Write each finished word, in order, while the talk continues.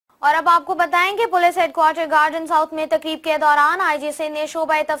और अब आपको बताएं कि पुलिस हेडक्वार्टर गार्डन साउथ में तकरीब के दौरान आईजी ने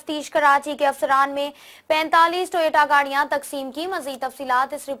शोबा तफ्तीश कराची के अफसरान में 45 टोयोटा गाड़ियां तकसीम की। मजीद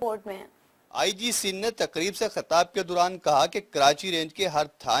तफसीलात इस रिपोर्ट में। आईजी सिंह ने तकरीब से खिताब के दौरान कहा कि कराची रेंज के हर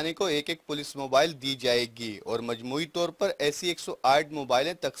थाने को एक एक पुलिस मोबाइल दी जाएगी और मजमूई तौर पर ऐसी 108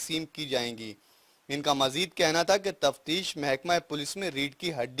 मोबाइलें तकसीम की जाएंगी। इनका मजीद कहना था कि तफ्तीश महकमा पुलिस में रीढ़ की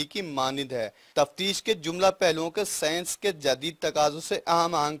हड्डी की मानिंद है। तफ्तीश के जुमला पहलुओं के साइंस के जदीद तकाजों से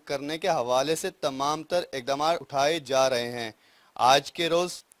अहम आहंग करने के हवाले से तमाम तर इकदाम उठाए जा रहे हैं। आज के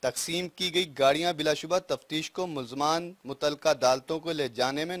रोज तकसीम की गई गाड़ियां बिलाशुबा तफ्तीश को मुल्ज़मान मुतलका अदालतों को ले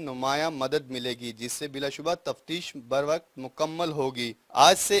जाने में नुमायां मदद मिलेगी, जिससे बिलाशुबा तफ्तीश बर वक्त मुकम्मल होगी।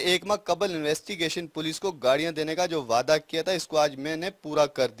 आज से एक माह कबल इन्वेस्टिगेशन पुलिस को गाड़ियां देने का जो वादा किया था, इसको आज मैंने पूरा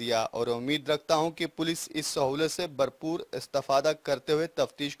कर दिया और उम्मीद रखता हूं कि पुलिस इस सहूलत से भरपूर इस्तेफादा करते हुए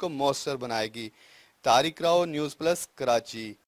तफ्तीश को मौसर बनाएगी। Tariq Rao, news plus, Karachi.